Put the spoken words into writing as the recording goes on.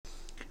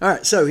All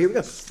right, so here we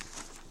go.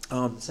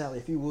 Sally,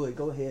 if you would,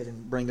 go ahead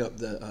and bring up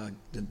the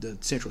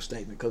central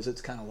statement because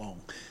it's kind of long.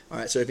 All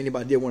right, so if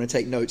anybody did want to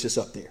take notes, it's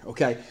up there.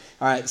 Okay.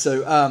 All right,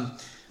 so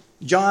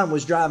John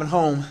was driving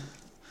home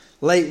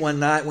late one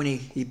night when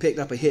he picked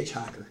up a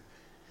hitchhiker.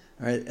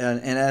 All right,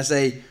 and as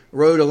they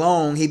rode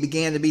along, he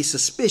began to be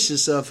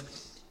suspicious of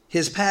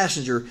his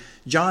passenger.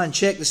 John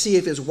checked to see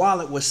if his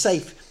wallet was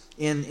safe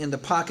in the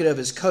pocket of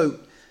his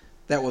coat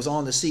that was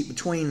on the seat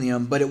between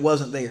them, but it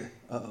wasn't there.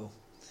 Uh-oh.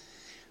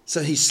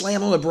 So he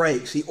slammed on the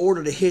brakes. He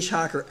ordered the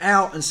hitchhiker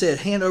out and said,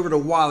 "Hand over the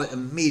wallet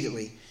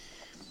immediately."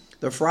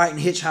 The frightened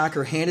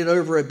hitchhiker handed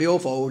over a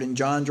billfold and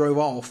John drove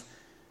off.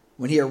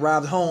 When he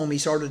arrived home, he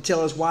started to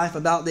tell his wife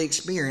about the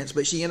experience,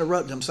 but she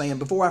interrupted him saying,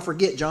 "Before I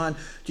forget, John,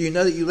 do you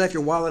know that you left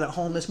your wallet at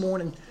home this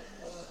morning?"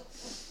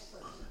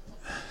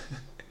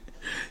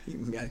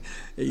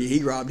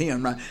 He robbed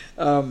him, right?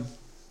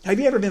 Have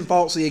you ever been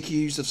falsely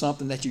accused of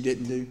something that you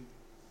didn't do?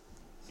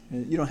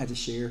 You don't have to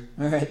share,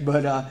 all right?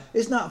 But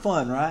it's not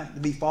fun, right,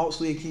 to be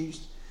falsely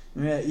accused.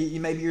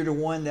 Maybe you're the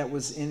one that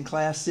was in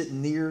class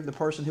sitting near the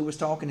person who was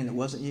talking, and it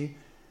wasn't you.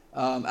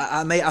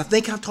 I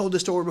think I've told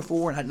this story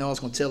before, and I know I was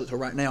going to tell it to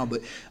right now,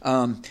 but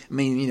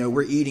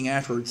we're eating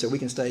afterwards, so we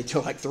can stay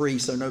till like 3,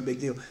 so no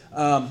big deal.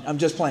 I'm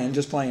just playing.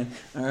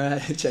 All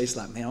right, Chase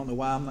like, man, I don't know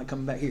why I'm not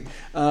coming back here.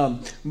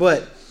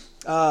 But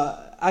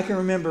I can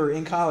remember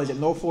in college at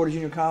North Florida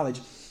Junior College,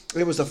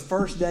 it was the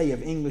first day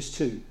of English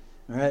 2.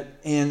 All right,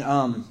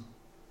 and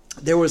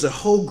there was a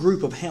whole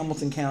group of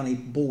Hamilton County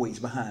boys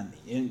behind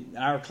me, and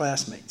our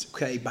classmates,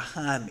 okay,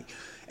 behind me.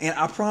 And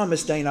I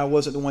promised Dane I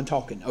wasn't the one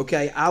talking,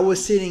 okay? I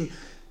was sitting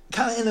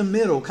kind of in the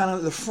middle, kind of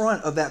at the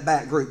front of that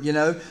back group, you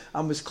know?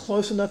 I was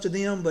close enough to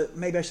them, but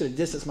maybe I should have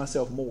distanced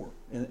myself more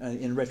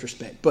in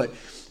retrospect. But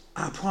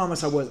I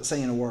promise I wasn't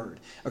saying a word,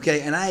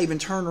 okay? And I even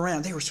turned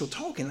around. They were still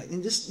talking.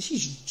 And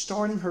she's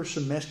starting her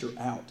semester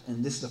out,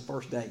 and this is the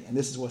first day, and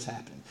this is what's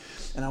happening.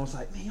 And I was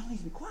like, man, y'all need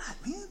to be quiet,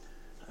 man.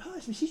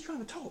 Hush, she's trying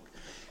to talk.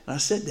 And I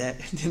said that,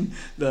 and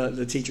then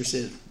the teacher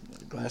said,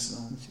 glasses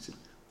on, she said,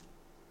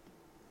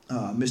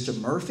 "Mr.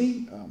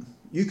 Murphy,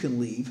 you can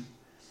leave."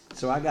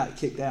 So I got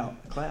kicked out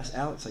of class.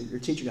 Alex, your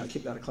teacher got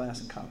kicked out of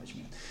class in college,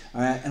 man. All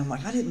right, and I'm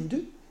like,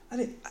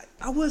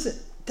 I wasn't.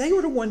 They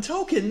were the one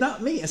talking,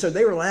 not me. And so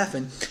they were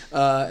laughing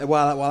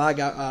while I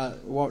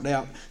got walked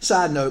out.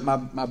 Side note,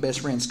 my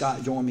best friend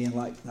Scott joined me in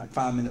like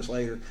 5 minutes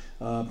later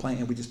playing,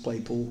 and we just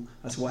played pool.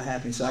 That's what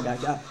happened. So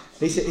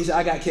he said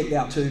I got kicked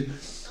out too.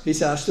 He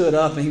said I stood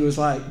up and he was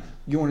like,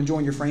 "You want to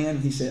join your friend?" And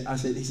he said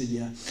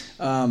yeah.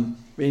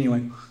 But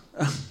anyway.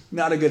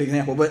 Not a good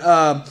example,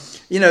 but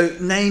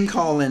name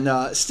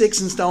calling, sticks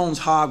and stones,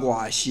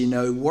 hogwash.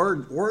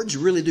 Words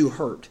really do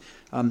hurt,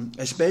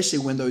 especially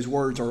when those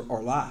words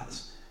are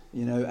lies.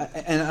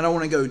 And I don't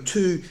want to go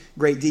too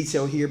great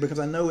detail here because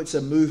I know it's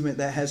a movement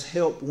that has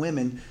helped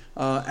women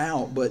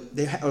out, but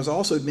there has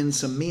also been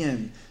some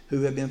men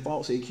who have been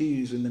falsely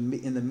accused in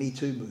the Me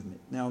Too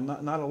movement. Now,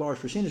 not a large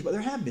percentage, but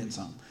there have been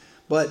some.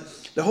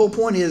 But the whole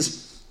point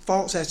is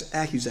false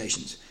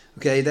accusations.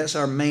 Okay, that's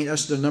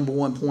the number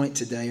one point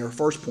today, or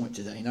first point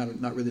today,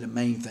 not really the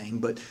main thing,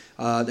 but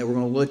that we're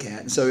going to look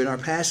at. And so in our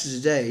passage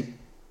today,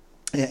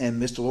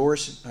 and Mr.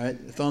 Loris, all right,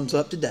 thumbs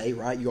up today,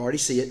 right? You already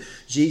see it.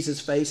 Jesus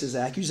faces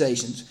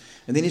accusations,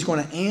 and then he's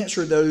going to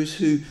answer those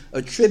who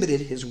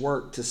attributed his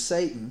work to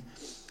Satan.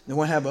 And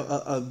we'll have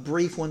a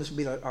brief one. This will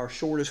be our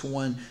shortest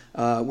one,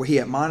 where he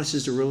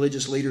admonishes the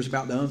religious leaders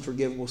about the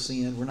unforgivable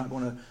sin. We're not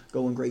going to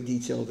go in great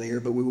detail there,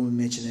 but we will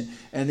mention it.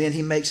 And then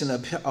he makes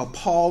an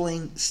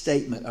appalling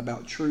statement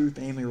about true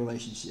family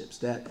relationships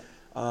that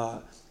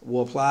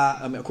will apply.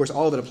 I mean, of course,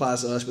 all of it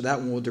applies to us, but that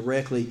one will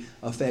directly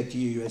affect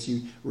you as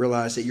you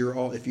realize that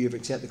if you have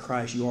accepted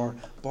Christ, you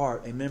are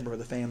a member of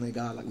the family of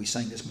God, like we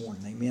sang this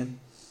morning. Amen.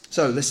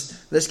 So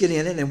let's get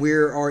in it, and we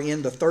are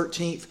in the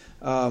 13th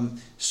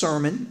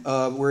sermon.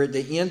 We're at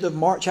the end of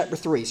Mark chapter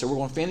 3, so we're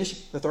going to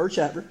finish the 3rd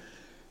chapter,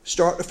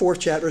 start the 4th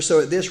chapter. So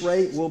at this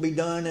rate, we'll be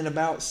done in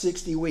about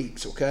 60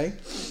 weeks, okay?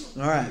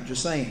 All right,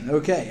 just saying.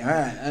 Okay, all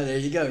right, there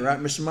you go, right,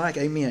 Mr. Mike?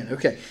 Amen.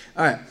 Okay,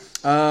 all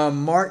right.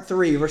 Mark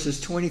 3,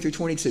 verses 20 through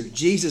 22.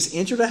 Jesus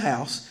entered a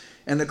house,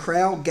 and the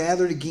crowd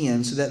gathered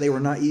again so that they were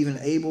not even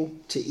able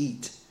to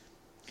eat.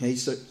 Okay,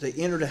 so they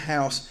entered a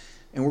house.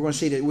 And we're going to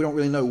see that we don't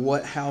really know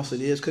what house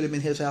it is. Could have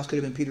been his house, could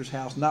have been Peter's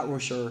house, not real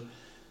sure.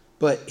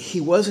 But he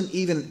wasn't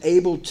even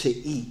able to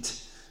eat.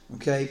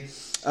 Okay?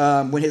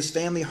 When his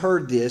family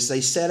heard this,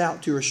 they set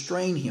out to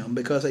restrain him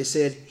because they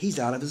said, he's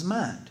out of his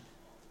mind.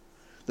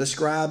 The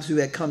scribes who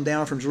had come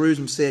down from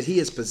Jerusalem said, he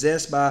is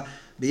possessed by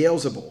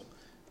Beelzebul,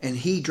 and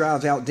he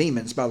drives out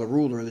demons by the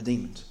ruler of the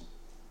demons.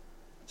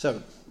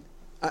 So,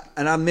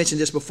 I've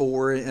mentioned this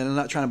before, and I'm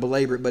not trying to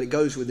belabor it, but it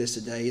goes with this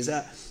today, is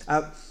that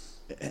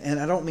and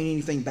I don't mean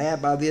anything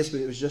bad by this,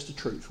 but it was just the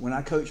truth. When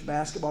I coached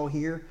basketball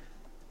here,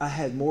 I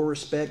had more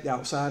respect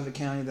outside of the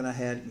county than I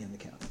had in the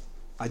county.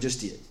 I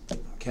just did.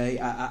 Okay,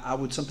 I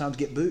would sometimes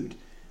get booed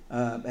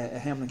at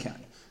Hamilton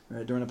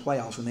County during the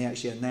playoffs when they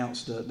actually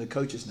announced the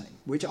coach's name,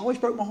 which always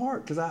broke my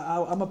heart because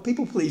I'm a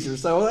people pleaser.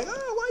 So I was like,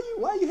 oh, why are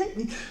Why you hate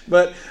me?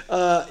 But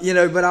but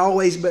when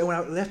I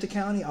left the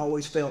county, I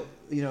always felt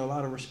a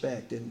lot of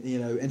respect,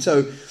 and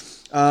so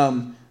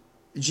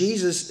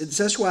Jesus.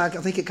 That's why I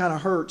think it kind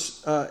of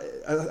hurts.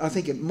 I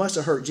think it must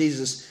have hurt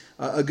Jesus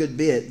a good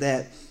bit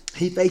that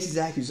he faces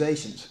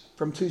accusations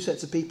from two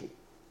sets of people: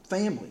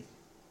 family,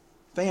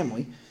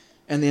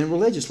 and then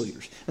religious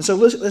leaders. And so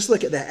let's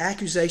look at that.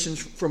 Accusations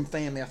from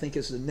family. I think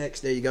it's the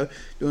next. There you go.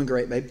 Doing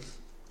great, babe.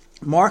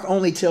 Mark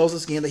only tells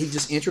us again that he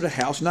just entered a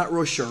house, not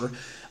real sure.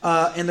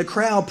 And the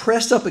crowd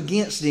pressed up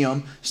against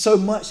him so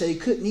much that he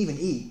couldn't even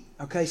eat.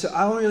 Okay, so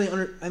I don't really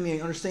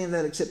understand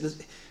that, except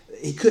that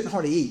he couldn't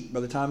hardly eat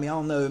by the time. I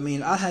don't know.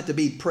 I had to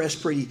be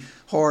pressed pretty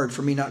hard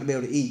for me not to be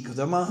able to eat, because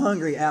if I'm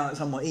hungry, Alex,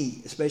 I'm going to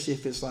eat, especially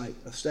if it's like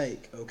a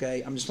steak.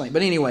 Okay, I'm just playing.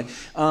 But anyway,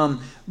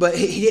 but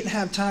he didn't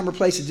have time or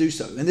place to do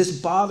so. And this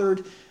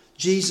bothered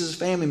Jesus'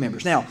 family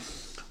members. Now,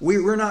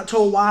 we're not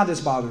told why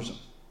this bothers them.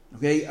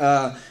 Okay,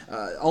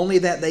 only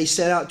that they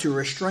set out to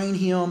restrain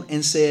him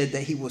and said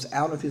that he was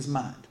out of his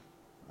mind.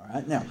 All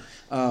right, now,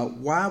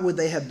 why would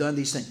they have done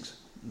these things?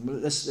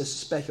 Let's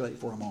speculate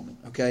for a moment.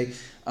 Okay,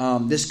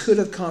 this could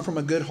have come from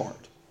a good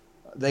heart.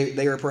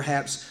 They are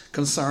perhaps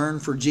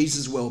concerned for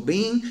Jesus'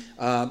 well-being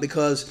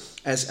because,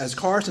 as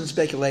Carson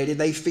speculated,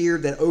 they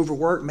feared that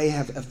overwork may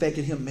have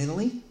affected him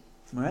mentally.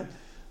 All right.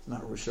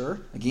 Not real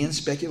sure. Again,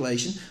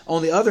 speculation.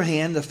 On the other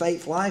hand, the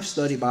Faith Life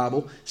Study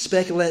Bible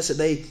speculates that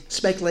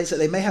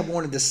they may have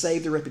wanted to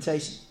save their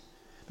reputation,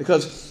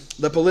 because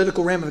the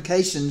political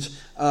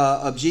ramifications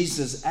of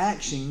Jesus'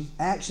 actions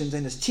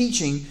and his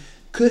teaching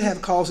could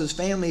have caused his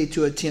family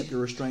to attempt to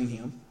restrain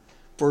him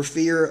for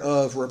fear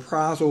of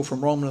reprisal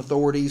from Roman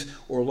authorities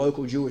or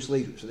local Jewish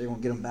leaders. So they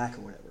won't get him back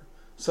or whatever.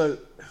 So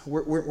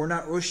we're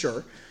not real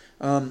sure.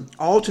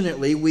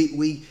 Alternately,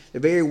 we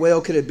very well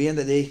could have been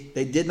that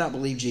they did not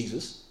believe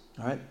Jesus.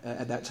 All right,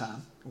 at that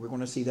time. We're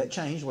going to see that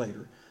change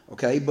later.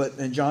 Okay, but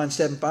in John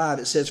 7:5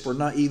 it says, "For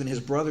not even his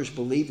brothers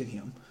believed in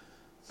him."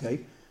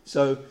 Okay,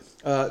 so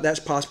that's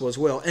possible as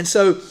well. And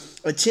so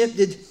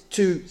attempted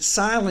to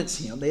silence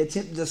him. They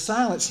attempted to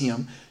silence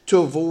him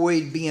to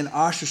avoid being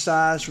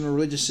ostracized from the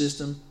religious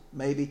system,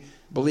 maybe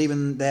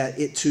believing that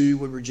it too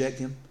would reject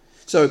him.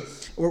 So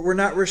we're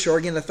not real sure.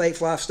 Again, the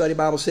Faith Life Study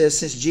Bible says,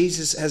 since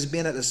Jesus has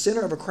been at the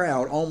center of a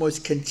crowd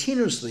almost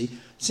continuously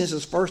since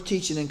his first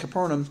teaching in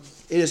Capernaum,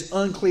 it is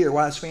unclear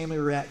why his family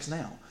reacts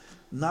now.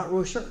 Not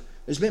real sure.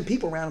 There's been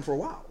people around him for a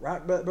while,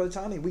 right? But by the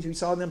time we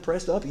saw them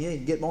pressed up,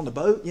 get them on the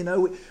boat.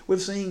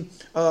 We've seen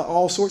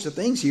all sorts of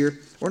things here.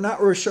 We're not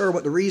real sure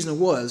what the reason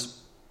was,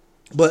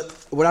 but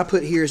what I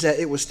put here is that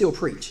it was still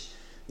preached.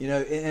 And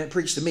it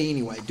preached to me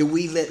anyway. Do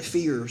we let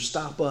fear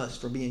stop us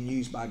from being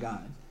used by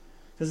God?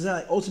 Because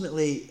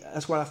ultimately,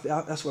 that's what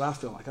I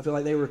feel like. I feel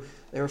like they were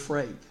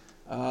afraid,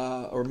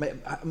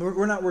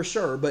 we're not real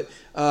sure. But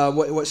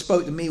what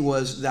spoke to me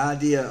was the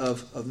idea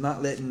of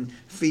not letting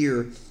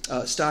fear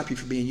stop you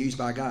from being used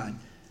by God.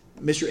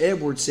 James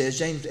Edwards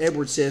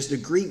says, the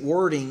Greek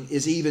wording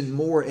is even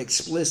more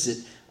explicit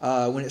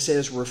when it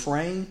says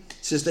refrain.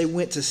 It says they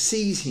went to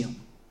seize him,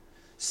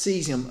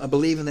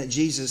 believing that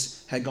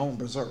Jesus had gone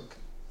berserk.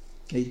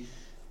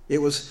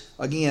 It was,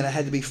 again, it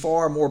had to be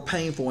far more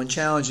painful and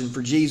challenging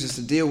for Jesus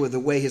to deal with the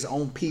way his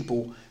own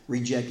people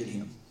rejected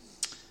him.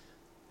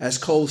 As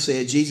Cole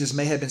said, Jesus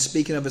may have been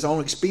speaking of his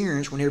own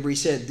experience whenever he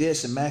said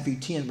this in Matthew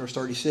 10, verse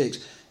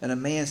 36, and a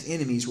man's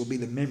enemies will be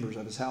the members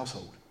of his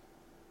household.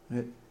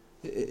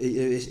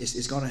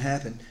 It's going to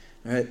happen.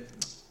 Right?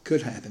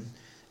 Could happen.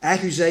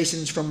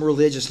 Accusations from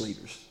religious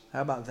leaders.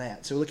 How about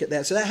that? So look at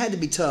that. So that had to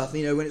be tough.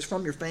 When it's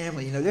from your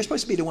family, they're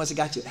supposed to be the ones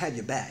that had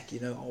your back,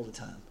 all the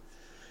time.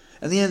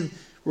 And then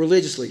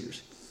religious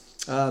leaders.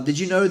 Did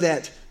you know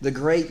that the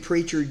great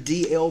preacher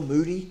D.L.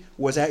 Moody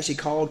was actually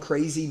called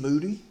Crazy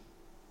Moody?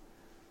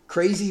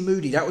 Crazy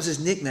Moody. That was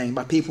his nickname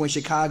by people in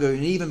Chicago.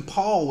 And even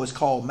Paul was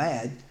called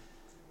Mad.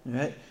 All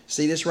right?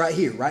 See this right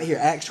here.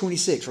 Acts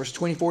 26, verse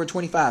 24 and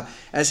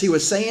 25. As he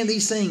was saying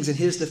these things in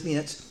his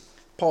defense,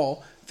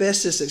 Paul,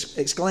 Festus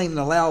exclaimed in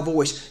a loud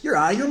voice, "You're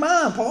out of your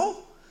mind, Paul.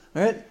 All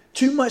right?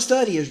 Too much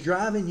study is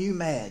driving you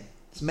mad.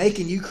 It's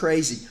making you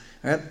crazy."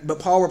 All right? But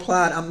Paul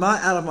replied, "I'm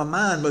not out of my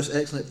mind, most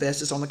excellent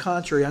Festus. On the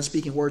contrary, I'm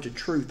speaking words of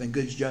truth and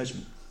good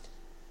judgment."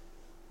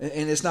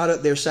 And it's not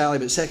up there, Sally,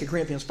 but 2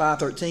 Corinthians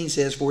 5:13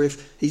 says,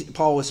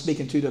 Paul was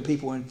speaking to the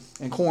people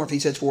in Corinth, he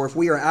says, "For if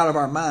we are out of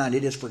our mind,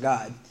 it is for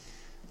God."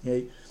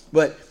 Okay?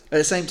 But at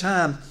the same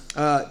time,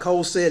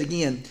 Cole said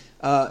again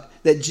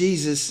that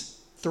Jesus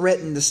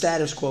threatened the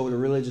status quo of the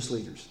religious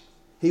leaders.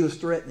 He was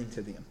threatening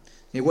to them.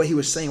 What he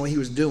was saying, what he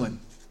was doing.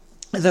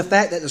 And the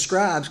fact that the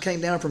scribes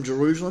came down from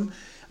Jerusalem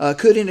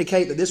could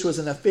indicate that this was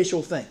an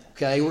official thing.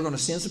 Okay, we're going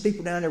to send some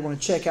people down there. We're going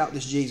to check out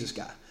this Jesus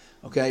guy.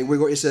 Okay,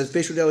 it's an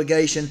official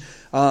delegation.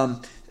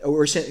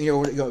 We're sent, we're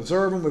going to go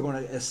observe him. We're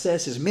going to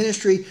assess his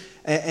ministry,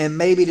 and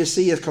maybe to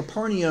see if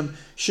Capernaum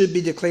should be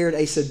declared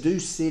a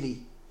seduced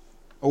city,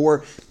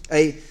 or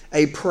a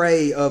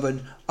prey of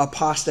an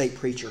apostate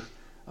preacher,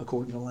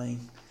 according to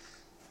Lane.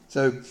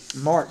 So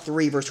Mark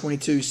 3 verse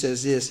 22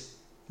 says this: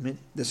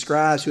 The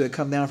scribes who had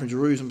come down from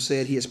Jerusalem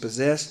said he is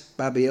possessed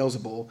by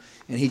Beelzebul,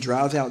 and he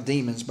drives out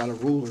demons by the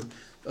ruler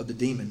of the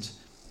demons.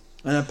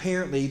 And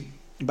apparently,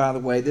 by the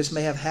way, this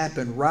may have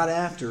happened right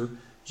after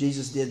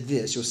Jesus did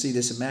this. You'll see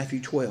this in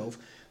Matthew 12.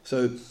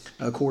 So,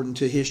 according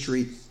to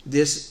history,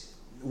 this,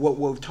 what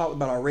we've talked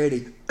about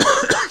already,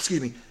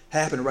 excuse me,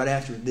 happened right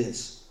after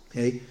this.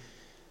 Okay?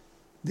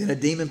 Then a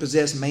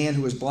demon-possessed man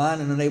who was blind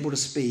and unable to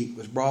speak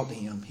was brought to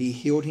him. He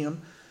healed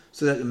him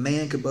so that the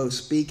man could both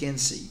speak and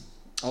see.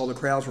 All the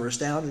crowds were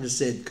astounded and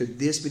said, "Could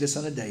this be the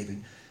son of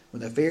David?"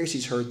 When the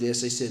Pharisees heard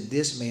this, they said,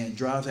 "This man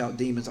drives out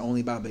demons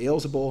only by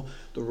Beelzebul,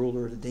 the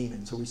ruler of the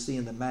demons." So we see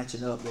in the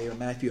matching up there,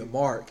 Matthew and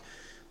Mark.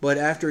 But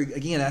after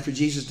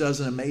Jesus does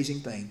an amazing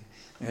thing,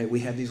 okay,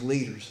 we have these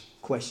leaders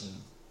questioning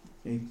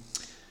him. Okay?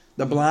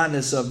 The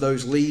blindness of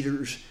those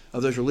leaders,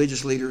 of those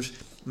religious leaders,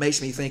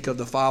 makes me think of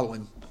the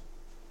following.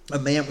 A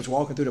man was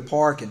walking through the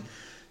park and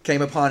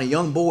came upon a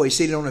young boy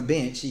seated on a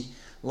bench.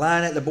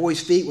 Lying at the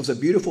boy's feet was a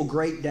beautiful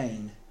Great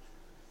Dane.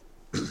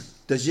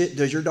 Does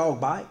your dog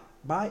bite?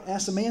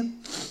 Asked the man.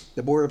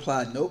 The boy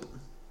replied, "Nope."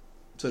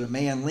 So the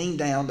man leaned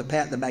down to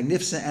pat the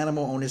magnificent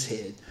animal on his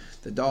head.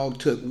 The dog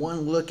took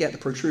one look at the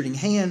protruding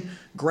hand,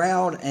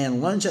 growled,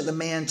 and lunged at the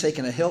man,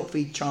 taking a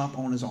healthy chomp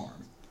on his arm.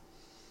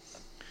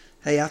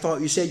 "Hey, I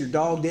thought you said your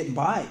dog didn't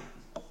bite."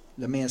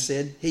 The man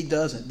said, "He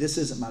doesn't. This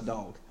isn't my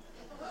dog."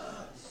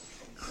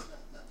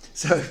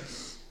 So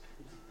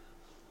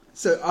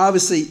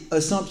obviously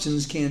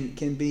assumptions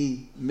can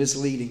be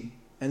misleading.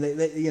 And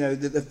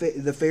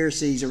the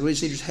Pharisees, the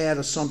religious leaders, had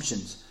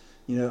assumptions,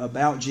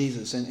 about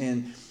Jesus,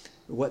 and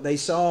what they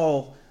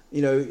saw,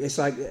 it's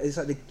like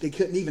they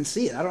couldn't even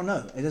see it. I don't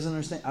know. I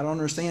don't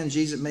understand.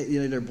 Jesus,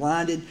 they're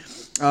blinded.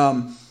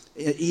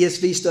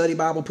 ESV Study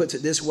Bible puts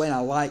it this way, and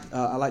I like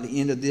the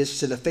end of this.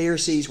 So the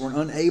Pharisees were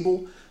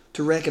unable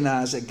to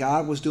recognize that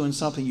God was doing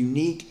something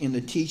unique in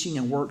the teaching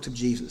and works of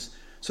Jesus.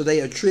 So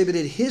they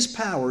attributed his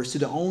powers to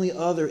the only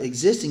other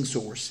existing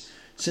source,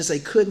 since they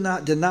could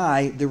not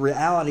deny the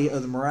reality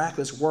of the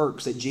miraculous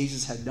works that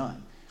Jesus had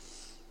done.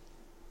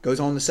 Goes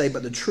on to say,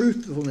 but the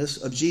truthfulness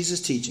of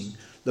Jesus' teaching,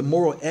 the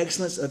moral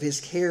excellence of his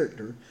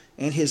character,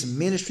 and his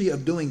ministry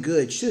of doing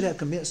good should have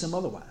convinced them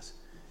otherwise.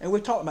 And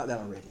we've talked about that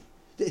already.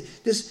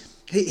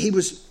 He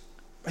was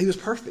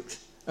perfect.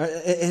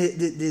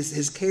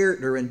 His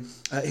character and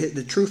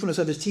the truthfulness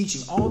of his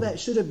teaching, all that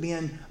should have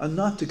been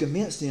enough to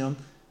convince them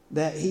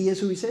that he is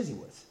who he says he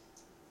was.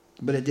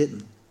 But it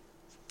didn't.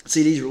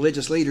 See, these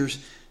religious leaders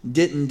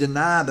didn't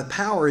deny the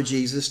power of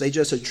Jesus. They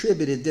just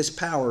attributed this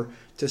power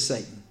to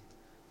Satan,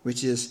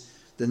 which is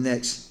the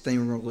next thing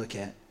we're going to look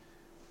at.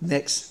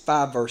 Next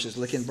 5 verses.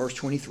 Look in verse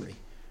 23.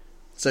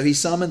 So he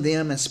summoned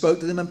them and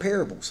spoke to them in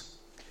parables.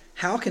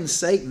 How can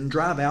Satan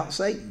drive out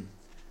Satan?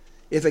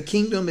 If a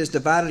kingdom is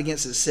divided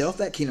against itself,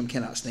 that kingdom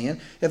cannot stand.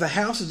 If a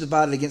house is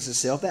divided against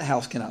itself, that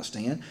house cannot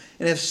stand.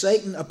 And if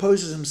Satan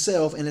opposes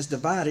himself and is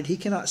divided, he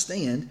cannot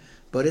stand,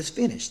 but is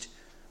finished.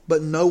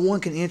 But no one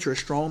can enter a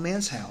strong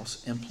man's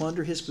house and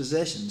plunder his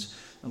possessions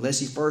unless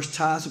he first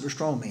ties up a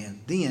strong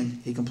man. Then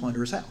he can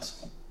plunder his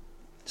house.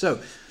 So,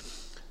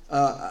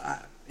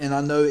 and I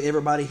know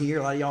everybody here,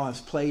 a lot of y'all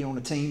have played on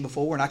a team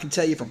before, and I can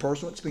tell you from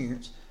personal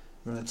experience,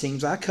 from the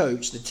teams I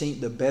coached,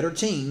 the better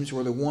teams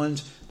were the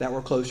ones that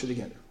were closer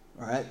together.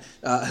 All right,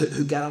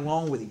 who got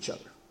along with each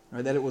other.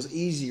 Right, that it was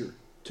easier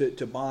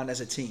to bond as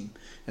a team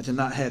and to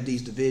not have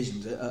these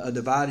divisions. A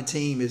divided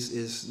team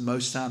is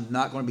most times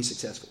not going to be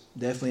successful.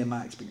 Definitely in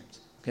my experience.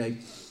 Okay,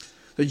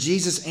 so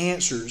Jesus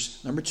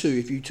answers, number 2,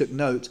 if you're taking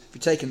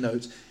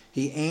notes,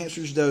 he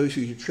answers those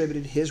who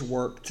attributed his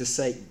work to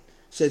Satan.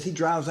 Says he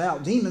drives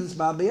out demons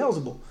by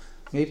Beelzebul.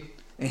 Okay?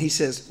 And he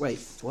says, wait,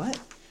 what?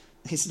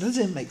 He says, that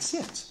doesn't make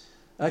sense.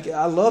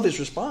 I love his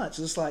response.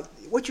 It's like,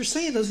 what you're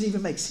saying doesn't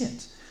even make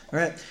sense. All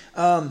right.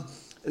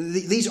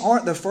 These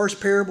aren't the first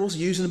parables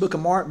used in the book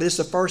of Mark, but it's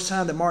the first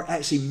time that Mark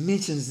actually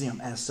mentions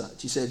them as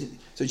such. He said,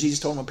 so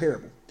Jesus told him a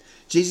parable.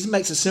 Jesus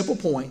makes a simple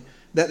point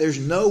that there's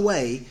no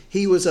way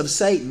he was of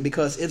Satan,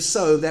 because if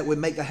so, that would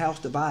make the house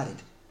divided.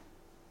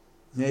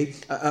 Okay?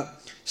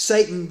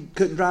 Satan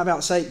couldn't drive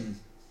out Satan.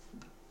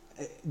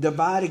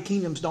 Divided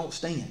kingdoms don't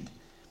stand.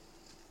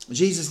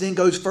 Jesus then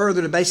goes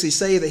further to basically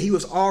say that he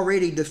has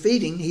already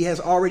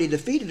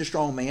defeated a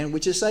strong man,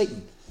 which is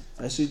Satan.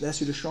 That's who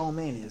the strong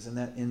man is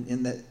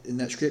in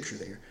that scripture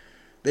there.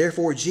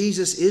 Therefore,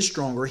 Jesus is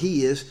stronger.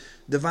 He is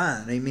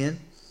divine. Amen.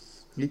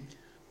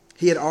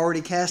 He had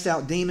already cast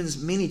out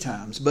demons many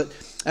times,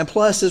 and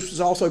plus this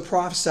was also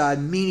prophesied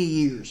many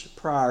years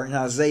prior in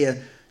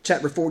Isaiah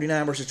chapter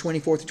 49, verses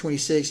 24 to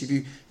 26. If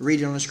you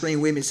read it on the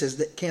screen with me, it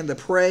says, "Can the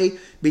prey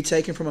be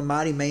taken from a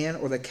mighty man,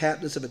 or the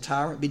captives of a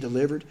tyrant be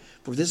delivered?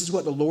 For this is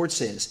what the Lord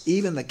says: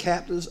 even the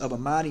captives of a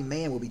mighty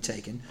man will be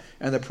taken,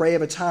 and the prey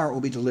of a tyrant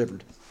will be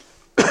delivered."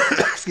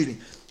 Excuse me.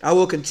 "I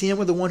will contend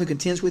with the one who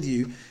contends with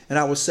you, and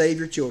I will save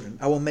your children.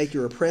 I will make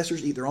your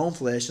oppressors eat their own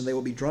flesh, and they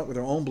will be drunk with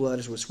their own blood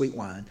as with sweet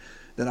wine.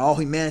 Then all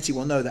humanity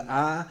will know that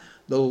I,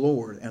 the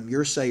Lord, am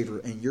your Savior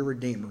and your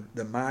Redeemer,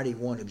 the mighty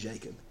one of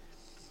Jacob."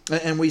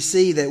 And we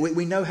see that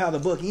we know how the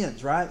book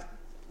ends, right?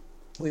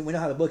 We know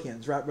how the book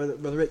ends, right, Brother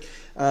Rick?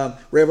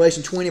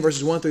 Revelation 20,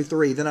 verses 1 through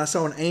 3. Then I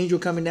saw an angel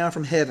coming down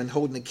from heaven,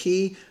 holding the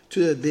key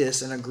to the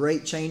abyss and a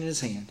great chain in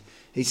his hand.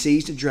 He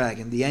seized a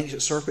dragon, the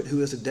ancient serpent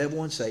who is the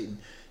devil and Satan,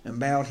 and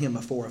bound him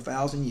before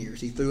 1,000 years.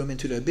 He threw him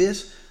into the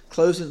abyss,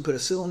 closed it, and put a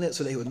seal on it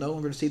so that he would no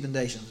longer deceive the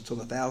nations until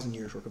the 1,000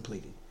 years were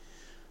completed.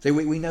 See,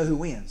 we know who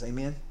wins.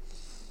 Amen?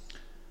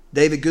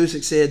 David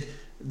Gusick said,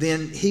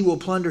 then he will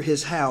plunder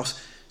his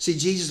house. See,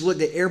 Jesus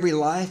looked at every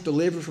life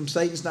delivered from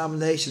Satan's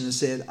domination and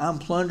said, I'm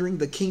plundering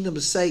the kingdom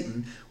of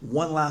Satan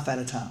one life at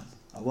a time.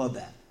 I love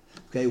that.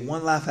 Okay,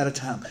 one life at a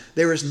time.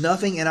 There is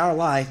nothing in our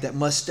life that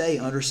must stay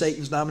under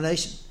Satan's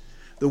domination.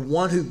 The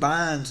one who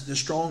binds the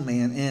strong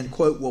man and,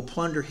 quote, will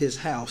plunder his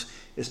house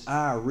is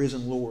our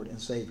risen Lord and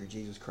Savior,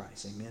 Jesus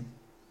Christ. Amen?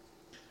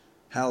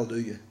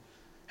 Hallelujah.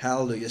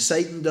 Hallelujah.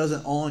 Satan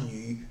doesn't own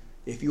you.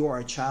 If you are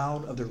a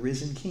child of the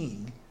risen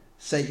King,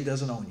 Satan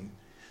doesn't own you.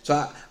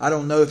 So I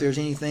don't know if there's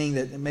anything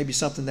that maybe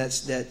something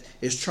that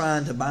is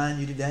trying to bind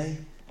you today.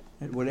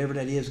 Whatever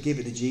that is, give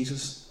it to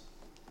Jesus.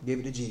 Give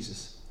it to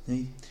Jesus.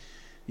 See?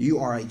 You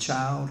are a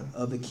child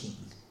of the King.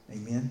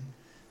 Amen?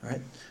 All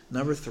right.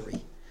 Number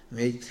 3.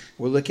 Okay.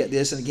 We'll look at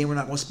this. And again, we're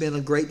not going to spend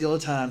a great deal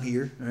of time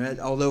here. All right.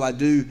 Although I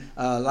do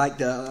a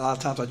lot of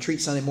times I treat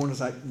Sunday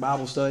mornings like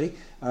Bible study.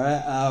 All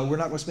right. We're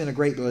not going to spend a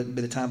great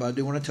bit of time, but I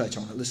do want to touch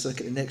on it. Let's look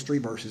at the next 3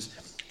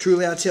 verses.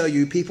 Truly I tell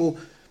you, people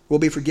will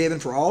be forgiven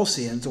for all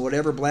sins and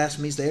whatever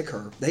blasphemies they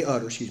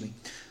utter.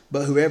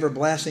 But whoever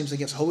blasphemes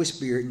against the Holy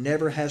Spirit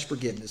never has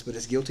forgiveness, but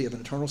is guilty of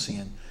an eternal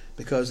sin,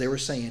 because they were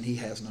saying he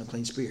has an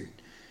unclean spirit.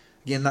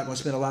 Again, I'm not going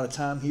to spend a lot of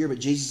time here, but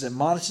Jesus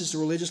admonishes the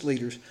religious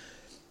leaders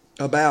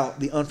about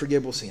the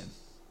unforgivable sin.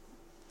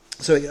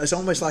 So it's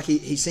almost like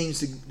he seems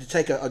to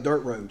take a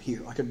dirt road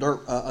here, like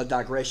a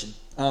digression.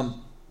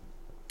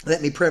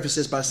 Let me preface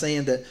this by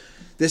saying that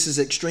this is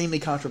extremely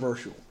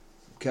controversial.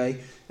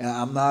 Okay,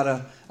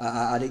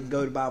 I didn't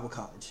go to Bible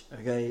college.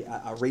 Okay,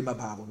 I read my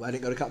Bible. I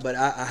didn't go to college, but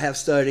I have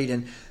studied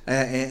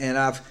and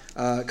I've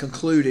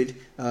concluded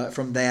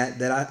from that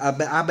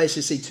I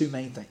basically see 2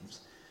 main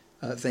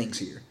things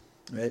here.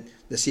 Right?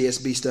 The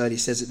CSB study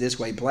says it this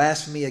way: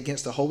 blasphemy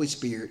against the Holy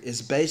Spirit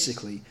is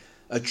basically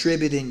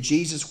attributing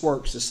Jesus'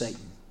 works to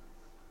Satan,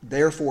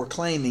 therefore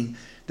claiming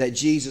that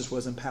Jesus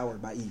was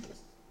empowered by evil.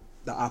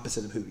 The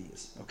opposite of who he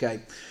is.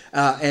 Okay,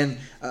 the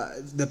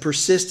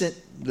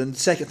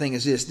second thing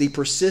is this: the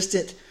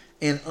persistent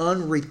and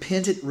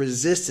unrepentant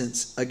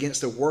resistance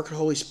against the work of the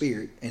Holy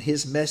Spirit and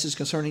his message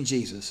concerning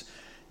Jesus.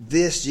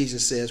 This,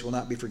 Jesus says, will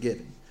not be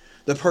forgiven.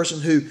 The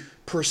person who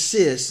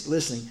persists,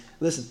 listen,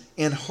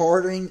 in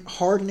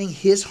hardening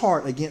his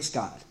heart against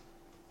God,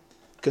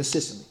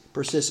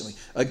 persistently,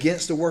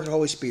 against the work of the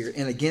Holy Spirit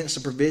and against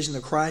the provision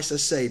of Christ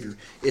as Savior,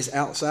 is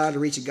outside the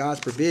reach of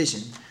God's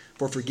provision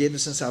for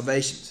forgiveness and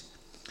salvation.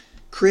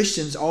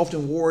 Christians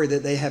often worry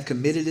that they have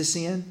committed a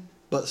sin,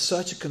 but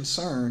such a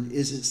concern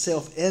is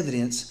itself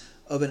evidence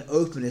of an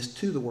openness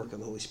to the work of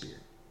the Holy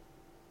Spirit.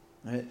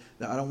 Right?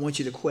 Now, I don't want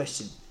you to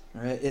question.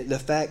 All right? The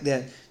fact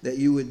that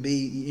you would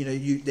be,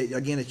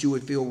 that you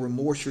would feel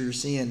remorse for your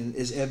sin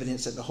is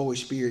evidence that the Holy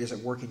Spirit is at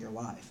work in your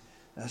life.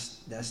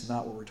 That's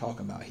not what we're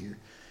talking about here.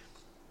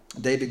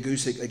 David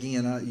Gusick,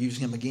 again, I use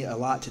him again a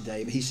lot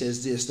today, but he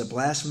says this: the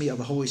blasphemy of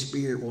the Holy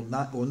Spirit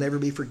will never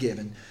be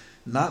forgiven,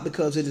 not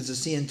because it is a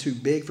sin too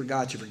big for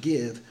God to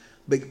forgive,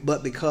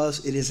 but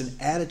because it is an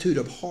attitude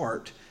of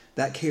heart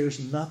that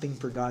cares nothing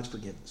for God's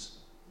forgiveness.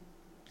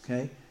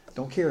 Okay?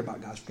 Don't care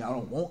about God's forgiveness. I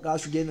don't want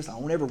God's forgiveness. I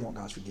won't ever want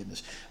God's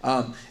forgiveness.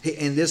 And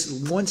this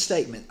one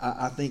statement,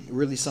 I think,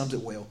 really sums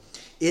it well.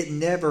 It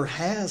never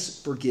has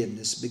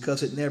forgiveness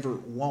because it never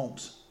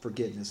wants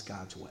forgiveness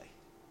God's way.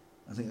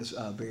 I think that's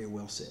very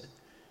well said.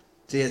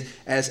 See,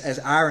 as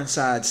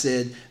Ironside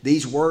said,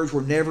 these words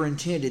were never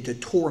intended to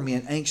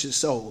torment anxious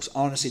souls,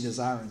 honestly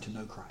desiring to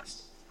know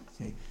Christ.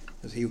 Okay?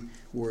 Because he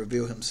will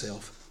reveal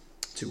himself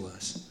to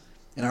us.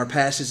 In our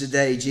passage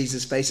today,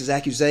 Jesus faces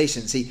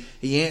accusations.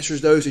 He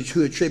answers those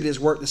who attribute his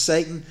work to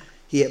Satan.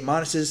 He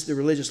admonishes the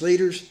religious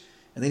leaders.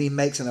 And then he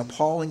makes an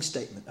appalling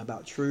statement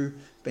about true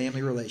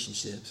family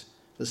relationships.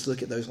 Let's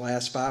look at those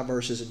last 5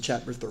 verses in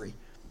chapter 3.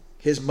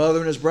 His mother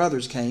and his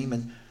brothers came,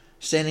 and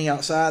standing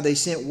outside, they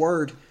sent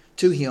word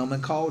to him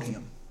and called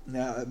him.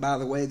 Now, by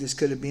the way, this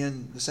could have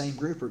been the same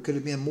group, or it could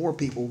have been more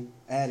people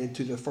added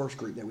to the first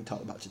group that we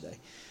talked about today.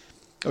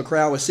 A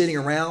crowd was sitting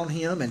around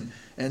him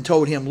and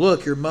told him,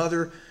 "Look, your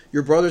mother,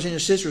 your brothers and your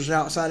sisters are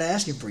outside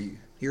asking for you."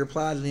 He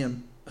replied to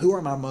them, "Who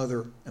are my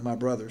mother and my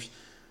brothers?"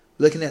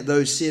 Looking at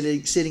those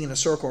sitting in a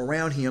circle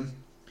around him,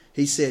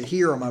 he said,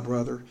 "Here are my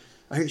mother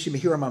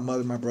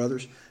and my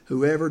brothers.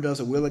 Whoever does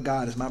the will of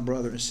God is my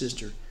brother and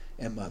sister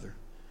and mother."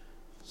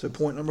 So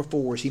point number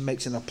 4 is he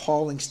makes an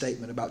appalling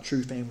statement about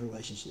true family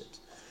relationships.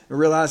 And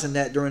realizing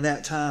that during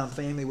that time,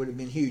 family would have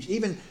been huge.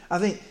 Even, I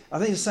think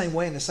the same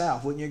way in the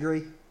South, wouldn't you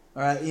agree?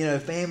 All right,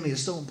 family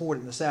is so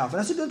important in the South. And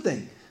that's a good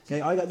thing.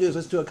 Okay, all you got to do is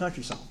listen to a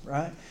country song,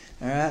 right?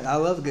 All right, I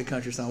love a good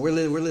country song. We're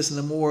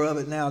listening to more of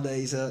it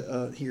nowadays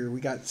here.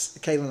 We got,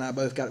 Kayla and I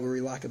both got where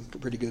we like them a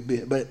pretty good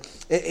bit. But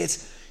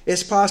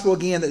it's possible,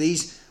 again, that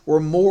these were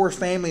more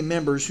family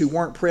members who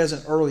weren't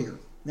present earlier.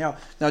 Now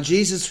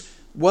Jesus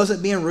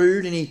wasn't being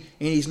rude, and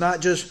he's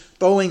not just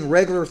throwing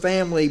regular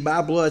family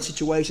by blood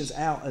situations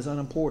out as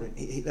unimportant.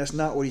 That's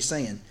not what he's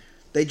saying.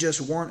 They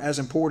just weren't as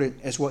important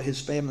as what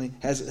his family,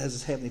 as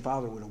his heavenly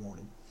Father would have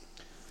wanted.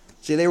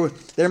 See,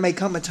 there may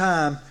come a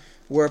time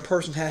where a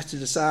person has to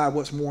decide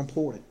what's more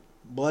important,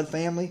 blood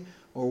family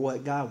or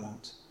what God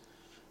wants.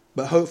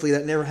 But hopefully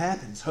that never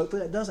happens.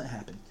 Hopefully that doesn't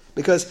happen.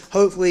 Because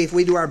hopefully if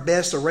we do our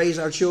best to raise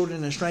our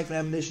children in strength and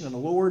admonition of the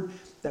Lord,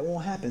 that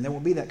won't happen. There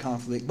won't be that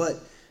conflict. But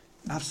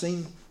I've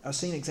seen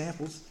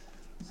examples.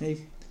 Hey,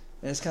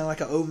 and it's kind of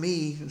like an "oh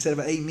me" instead of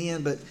an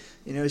 "amen." But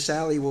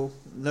Sally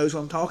knows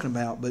what I'm talking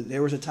about. But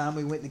there was a time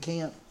we went to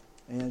camp,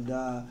 and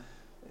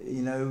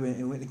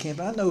and went to camp.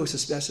 I know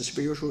that's a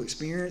spiritual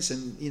experience,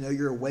 and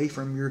you're away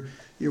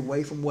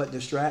from what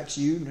distracts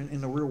you in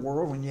the real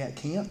world when you're at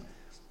camp.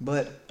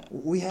 But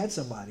we had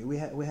somebody. We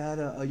had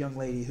a young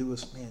lady who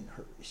was,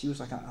 she was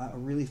like, I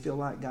really feel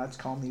like God's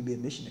called me to be a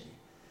missionary.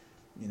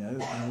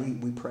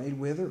 And we prayed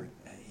with her,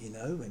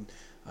 and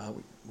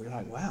we're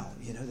like, wow,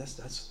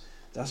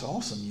 that's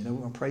awesome. We're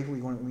gonna pray for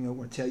you. We're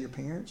gonna tell your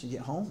parents. You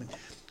get home, and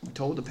we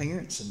told the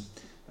parents,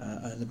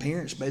 and the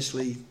parents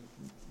basically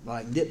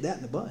like nipped that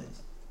in the bud.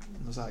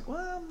 I was like,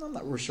 well, I'm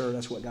not real sure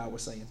that's what God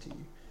was saying to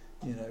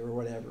you, or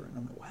whatever. And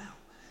I'm like, wow.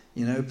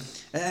 And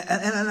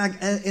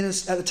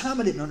at the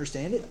time I didn't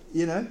understand it,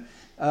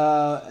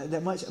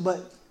 that much,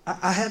 but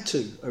I have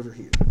two over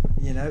here,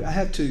 I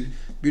have two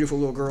beautiful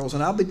little girls,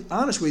 and I'll be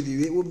honest with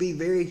you, it would be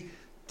very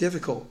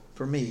difficult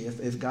for me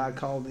if God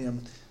called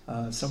them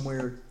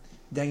somewhere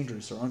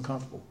dangerous or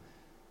uncomfortable,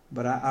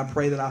 but I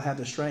pray that I'll have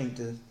the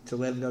strength to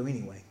let them go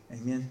anyway,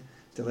 amen,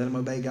 to let them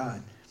obey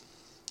God.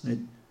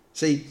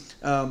 See,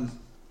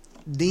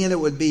 then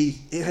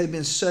it had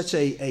been such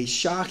a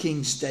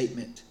shocking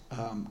statement,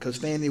 because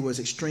family was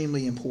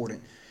extremely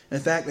important. In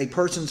fact, a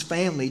person's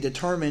family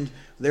determined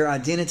their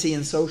identity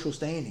and social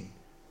standing.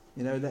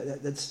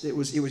 It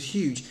was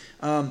huge.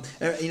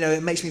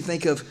 It makes me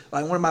think of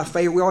like one of my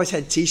favorite. We always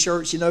had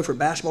T-shirts, for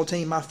basketball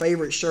team. My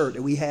favorite shirt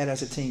that we had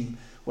as a team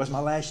was my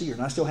last year,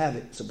 and I still have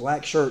it. It's a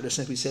black shirt that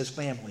simply says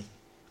family.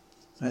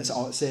 That's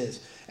all it says.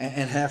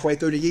 And halfway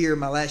through the year,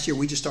 my last year,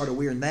 we just started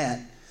wearing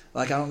that.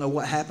 Like, I don't know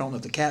what happened. I don't know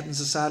if the captains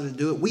decided to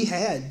do it. We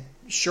had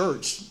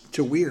shirts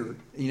to wear,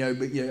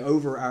 but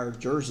over our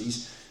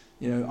jerseys,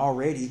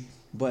 already.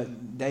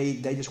 But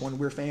they just wanted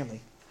to wear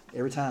family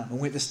every time. When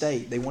we went to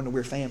state, they wanted to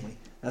wear family.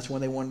 That's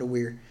when they wanted to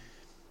wear.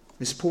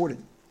 It's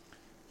important.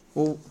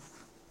 Well,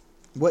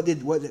 what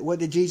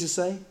did Jesus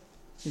say?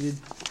 He did.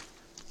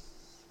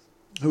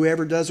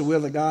 Whoever does the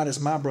will of God is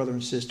my brother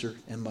and sister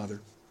and mother.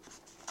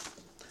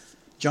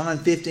 John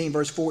 15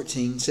 verse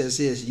 14 says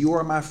this: "You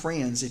are my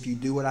friends if you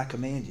do what I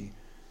command you."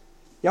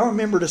 Y'all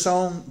remember the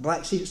song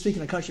Black Sheep?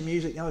 Speaking of country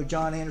music,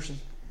 John Anderson,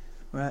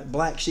 right?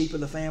 Black sheep of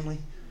the family.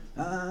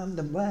 I'm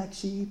the black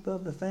sheep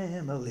of the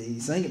family.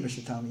 Sing it,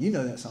 Mr. Tommy. You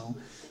know that song.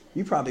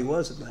 You probably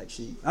was a black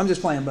sheep. I'm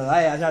just playing, but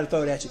I tried to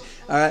throw it at you.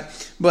 All right,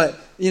 but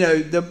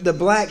the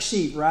black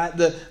sheep, right?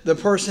 The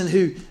person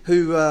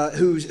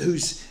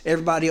who's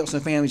everybody else in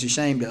the family is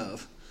ashamed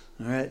of.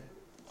 All right.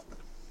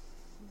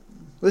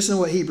 Listen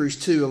to what Hebrews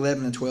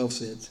 2:11 and 12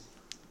 says.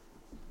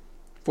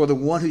 "For the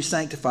one who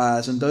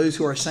sanctifies and those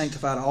who are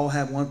sanctified all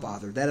have one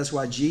Father. That is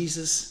why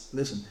Jesus,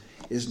 listen,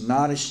 is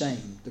not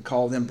ashamed to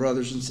call them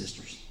brothers and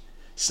sisters,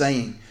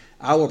 saying,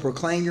 I will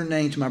proclaim your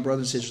name to my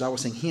brothers and sisters. I will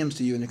sing hymns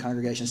to you in the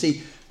congregation."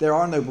 See, there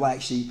are no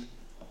black sheep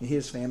in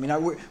his family. Now,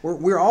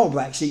 we're all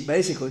black sheep,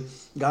 basically.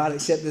 God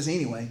accepts us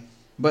anyway.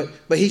 But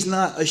he's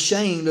not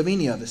ashamed of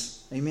any of us.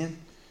 Amen?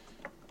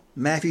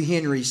 Matthew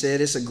Henry said,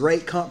 "It's a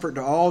great comfort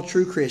to all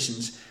true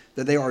Christians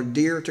that they are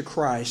dearer to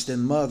Christ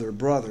than mother,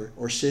 brother,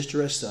 or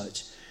sister as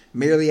such,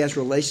 merely as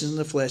relations in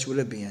the flesh would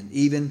have been,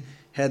 even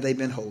had they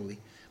been holy.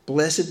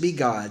 Blessed be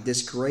God,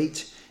 this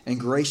great and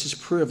gracious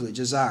privilege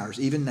is ours,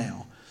 even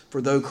now.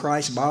 For though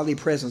Christ's bodily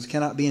presence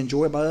cannot be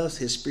enjoyed by us,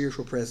 his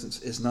spiritual presence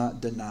is not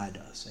denied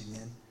us."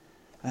 Amen.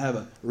 I have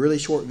a really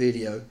short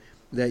video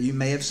that you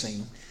may have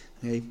seen.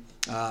 Okay?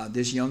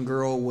 This young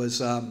girl was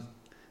kind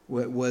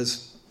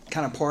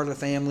of part of the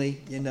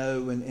family,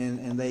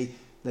 and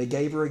they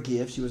gave her a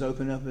gift. She was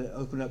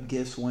opening up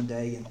gifts one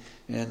day,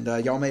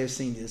 and y'all may have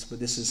seen this, but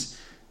this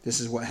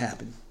is what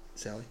happened.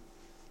 Sally.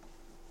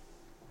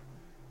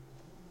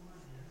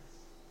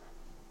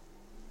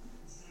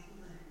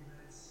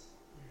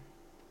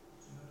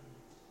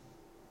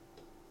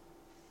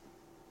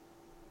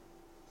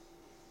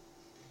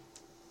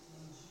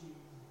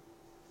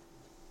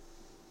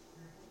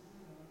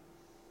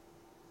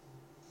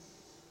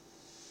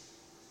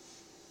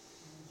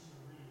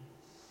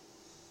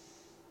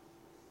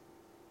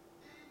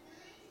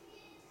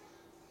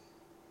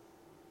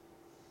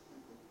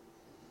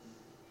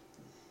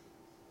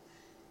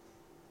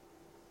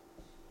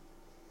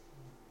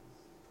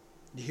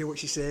 Did you hear what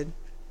she said?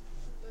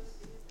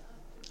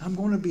 I'm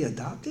going to be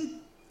adopted?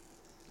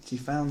 She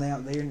found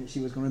out there that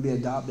she was going to be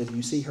adopted, and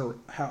you see her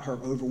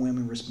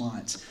overwhelming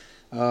response.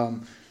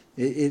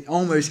 It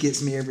almost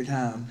gets me every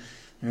time.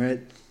 All right.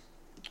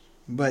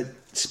 But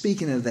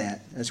speaking of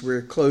that, as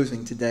we're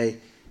closing today,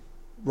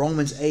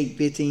 Romans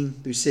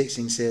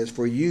 8:15-16 says,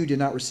 "For you did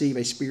not receive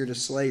a spirit of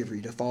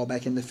slavery to fall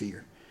back into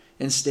fear.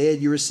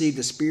 Instead, you received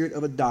the spirit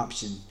of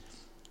adoption,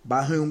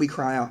 by whom we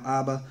cry out,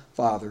 Abba,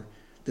 Father.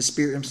 The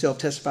Spirit himself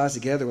testifies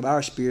together with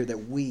our spirit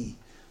that we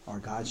are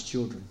God's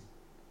children."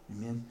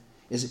 Amen.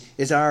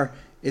 Is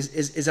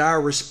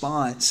our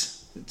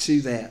response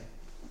to that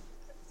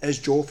as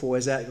joyful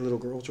as that little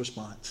girl's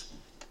response?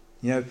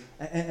 And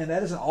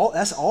that's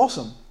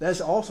awesome.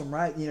 That's awesome,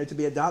 right? To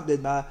be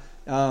adopted by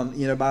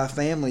by a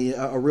family,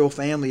 a real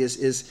family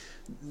is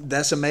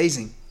that's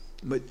amazing.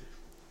 But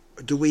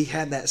do we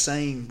have that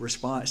same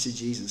response to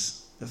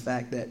Jesus? The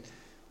fact that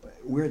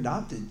we're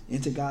adopted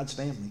into God's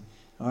family.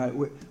 All right,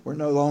 we're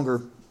no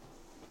longer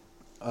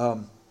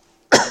on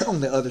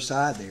the other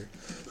side there.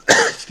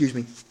 Excuse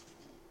me.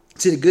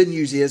 See, the good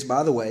news is,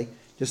 by the way,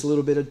 just a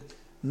little bit of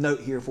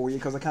note here for you,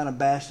 because I kind of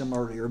bashed them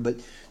earlier, but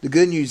the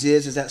good news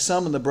is that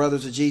some of the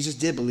brothers of Jesus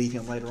did believe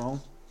him later on.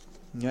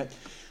 Okay?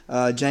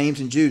 James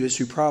and Judas,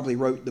 who probably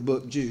wrote the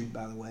book Jude,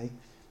 by the way.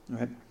 All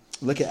right?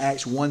 Look at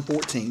Acts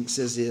 1:14. It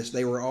says this: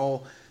 they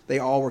all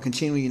were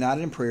continually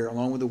united in prayer,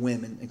 along with the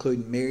women,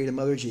 including Mary, the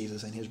mother of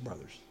Jesus, and his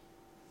brothers.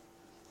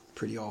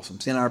 Pretty awesome.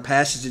 So in our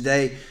passage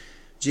today,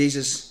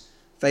 Jesus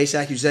faced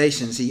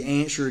accusations. He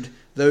answered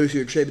those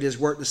who attributed his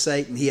work to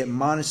Satan. He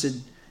admonished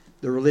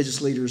the religious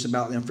leaders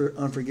about the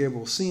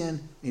unforgivable sin,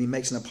 and he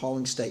makes an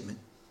appalling statement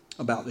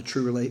about the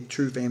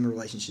true family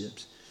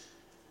relationships.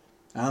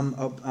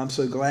 I'm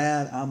so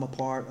glad I'm a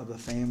part of the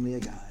family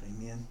of God.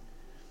 Amen.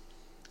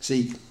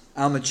 See,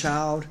 I'm a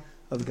child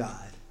of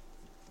God.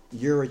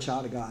 You're a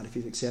child of God if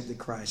you've accepted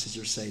Christ as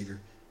your Savior.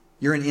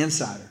 You're an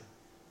insider.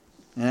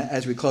 And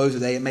as we close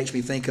today, it makes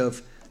me think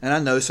of, and I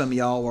know some of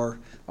y'all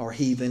are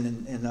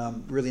heathen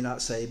and really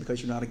not saved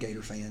because you're not a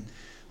Gator fan.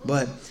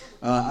 But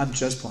I'm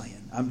just playing.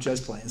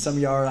 Some of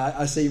y'all are.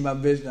 I see my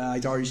business.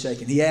 He's already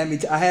shaking. He had me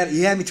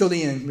till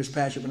the end, Mr.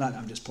 Patrick. But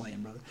I'm just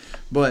playing, brother.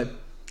 But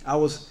I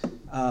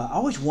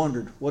always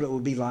wondered what it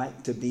would be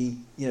like to be,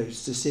 to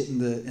sit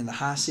in the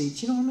high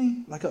seats. You know what I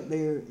mean? Like up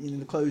there,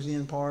 the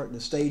closed-in part,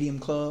 the stadium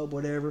club,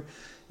 whatever.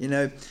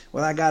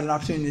 Well, I got an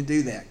opportunity to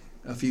do that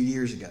a few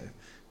years ago.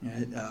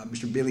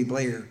 Mr. Billy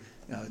Blair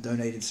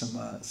donated some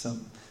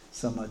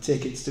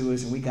tickets to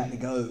us, and we got to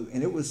go,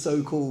 and it was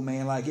so cool,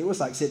 man. Like, it was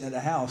like sitting at a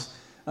house,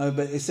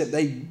 but except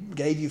they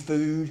gave you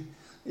food.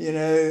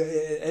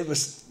 It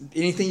was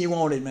anything you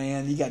wanted,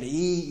 man. You got to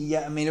eat.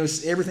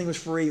 Everything was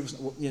free. It was,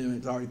 it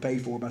was already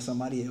paid for by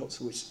somebody else,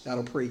 which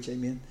that'll preach,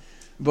 amen.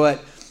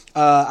 But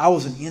I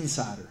was an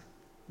insider,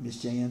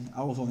 Miss Jan.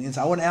 I was on the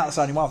inside. I wasn't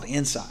outside anymore. I was an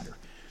insider,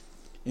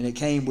 and it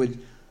came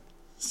with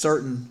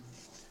certain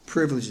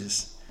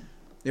privileges.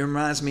 It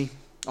reminds me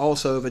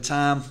also of a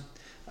time.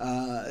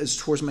 It's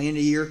towards my end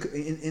of the year,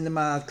 into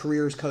my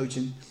career as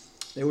coaching.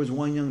 There was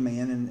one young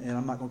man, and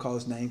I'm not going to call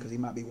his name because he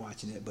might be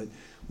watching it, but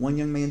one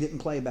young man didn't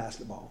play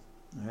basketball,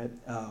 all right?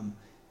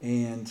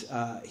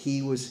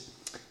 He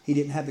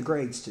didn't have the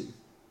grades to.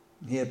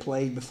 He had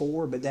played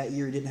before, but that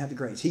year he didn't have the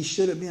grades. He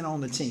should have been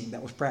on the team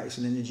that was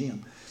practicing in the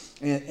gym,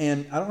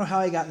 and I don't know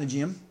how he got in the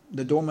gym.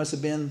 The door must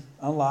have been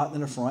unlocked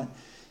in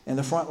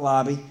the front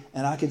lobby,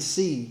 and I could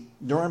see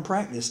during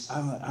practice.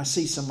 I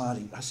see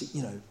somebody.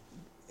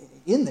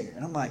 In there,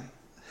 and I'm like,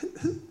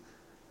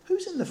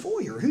 who's in the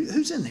foyer?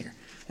 Who's in there?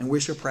 And we're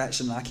still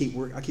practicing. And I keep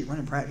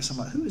running practice. I'm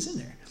like, who is in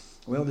there?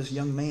 Well, this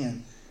young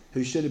man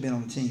who should have been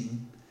on the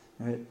team,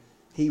 right?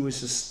 He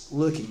was just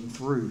looking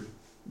through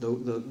the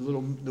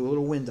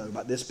little window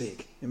about this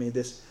big.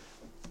 This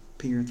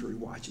peering through,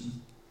 watching.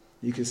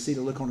 You could see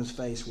the look on his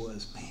face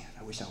was, man,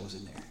 I wish I was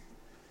in there.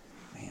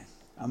 Man,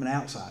 I'm an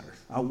outsider.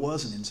 I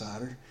was an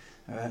insider.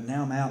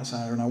 Now I'm an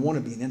outsider, and I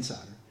want to be an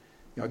insider.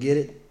 Y'all get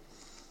it?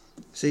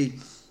 See,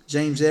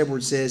 James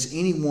Edwards says,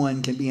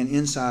 anyone can be an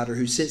insider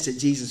who sits at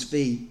Jesus'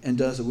 feet and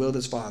does the will of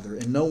his Father,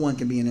 and no one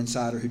can be an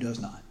insider who does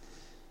not.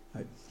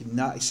 Right? You've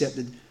not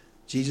accepted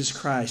Jesus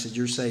Christ as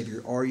your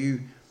Savior. Are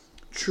you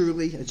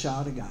truly a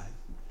child of God?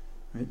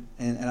 Right?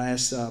 And I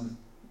asked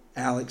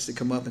Alex to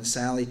come up, and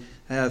Sally.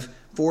 I have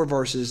 4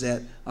 verses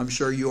that I'm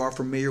sure you are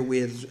familiar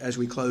with as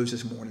we close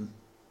this morning.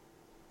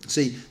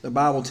 See, the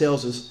Bible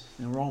tells us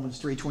in Romans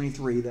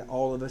 3:23 that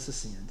all of us have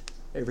sinned.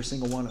 Every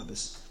single one of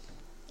us.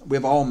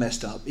 We've all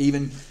messed up.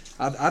 Even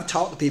I've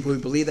talked to people who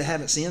believe they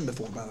haven't sinned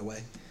before, by the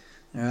way.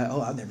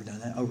 I've never done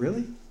that. Oh,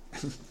 really?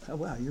 Oh,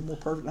 wow, you're more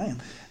perfect than I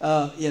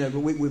am. But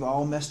we've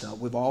all messed up.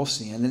 We've all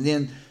sinned. And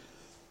then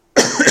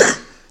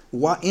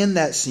in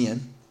that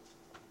sin,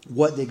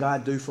 what did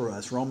God do for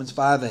us? Romans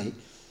 5:8.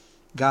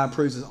 God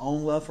proves his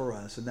own love for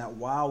us, and that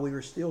while we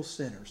were still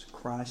sinners,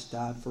 Christ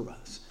died for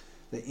us.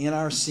 That in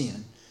our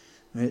sin,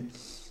 right,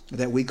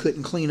 that we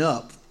couldn't clean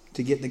up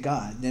to get to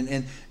God.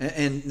 And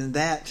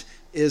that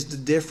is the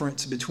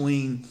difference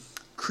between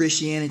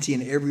Christianity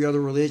and every other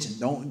religion.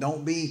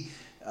 Don't be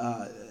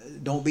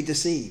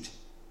deceived.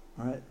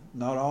 All right,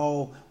 not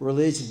all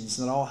religions,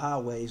 not all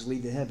highways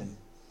lead to heaven.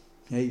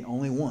 Okay,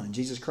 only one,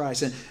 Jesus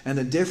Christ. And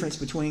the difference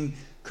between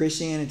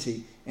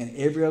Christianity and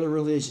every other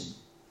religion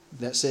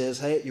that says,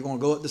 hey, you're going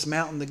to go up this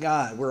mountain to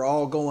God. We're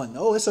all going,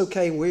 oh, it's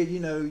okay.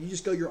 You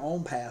just go your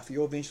own path.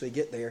 You'll eventually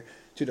get there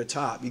to the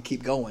top. You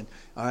keep going.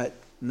 All right.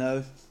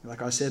 No,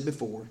 like I said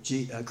before,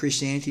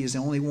 Christianity is the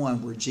only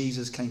one where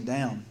Jesus came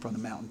down from the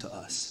mountain to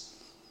us.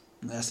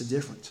 And that's the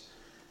difference.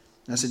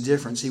 That's the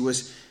difference.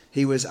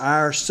 He was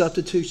our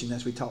substitution,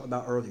 as we talked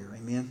about earlier.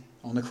 Amen.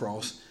 On the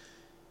cross.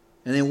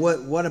 And then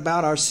what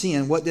about our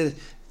sin?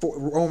 Romans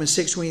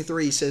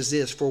 6:23 says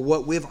this, for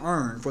what we've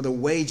earned, for the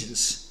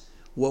wages,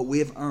 what we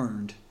have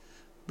earned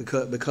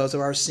because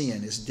of our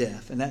sin is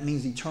death. And that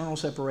means eternal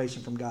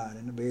separation from God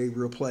in a very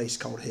real place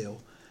called hell.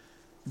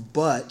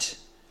 But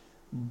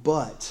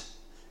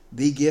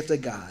the gift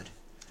of God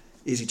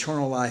is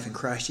eternal life in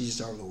Christ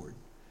Jesus our Lord.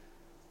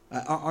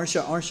 Aren't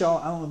y'all,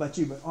 I don't know about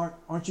you, but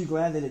aren't you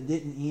glad that it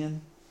didn't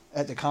end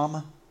at the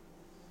comma?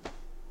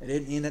 It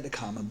didn't end at the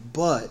comma.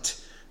 But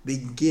the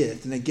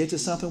gift, and the gift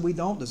is something we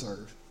don't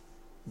deserve.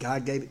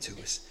 God gave it to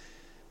us.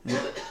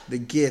 The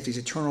gift is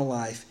eternal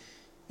life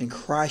in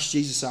Christ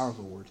Jesus our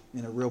Lord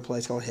in a real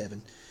place called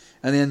heaven.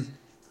 And then,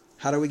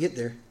 how do we get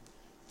there?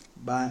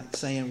 By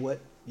saying what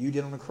you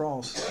did on the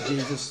cross,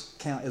 Jesus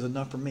is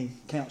enough for me,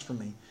 counts for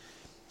me.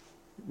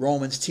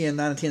 Romans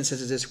 10:9-10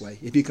 says it this way.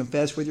 If you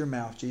confess with your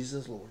mouth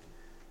Jesus is Lord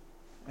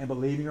and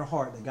believe in your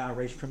heart that God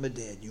raised him from the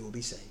dead, you will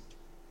be saved.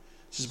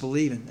 Just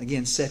believing,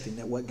 again, accepting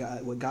that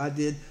what God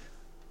did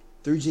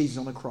through Jesus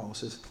on the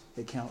cross,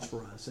 it counts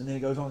for us. And then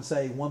it goes on to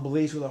say, one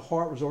believes with the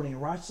heart resulting in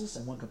righteousness,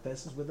 and one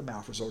confesses with the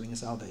mouth resulting in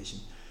salvation.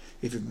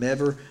 If you've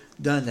never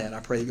done that, I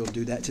pray that you'll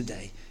do that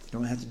today. You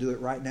don't have to do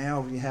it right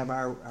now. If you have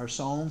our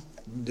song,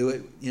 do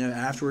it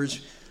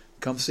afterwards.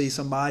 Come see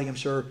somebody. I'm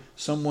sure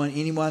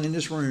anyone in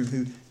this room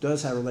who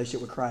does have a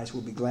relationship with Christ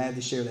will be glad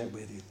to share that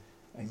with you.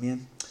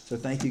 Amen. So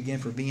thank you again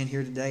for being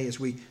here today as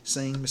we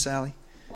sing, Miss Sally.